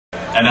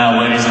And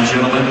now, ladies and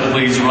gentlemen,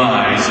 please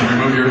rise and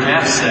remove your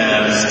caps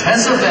as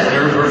Tessa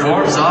Boettner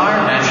performs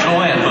our national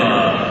anthem.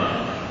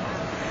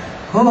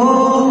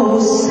 Oh,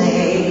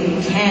 say,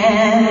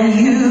 can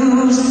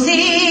you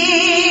see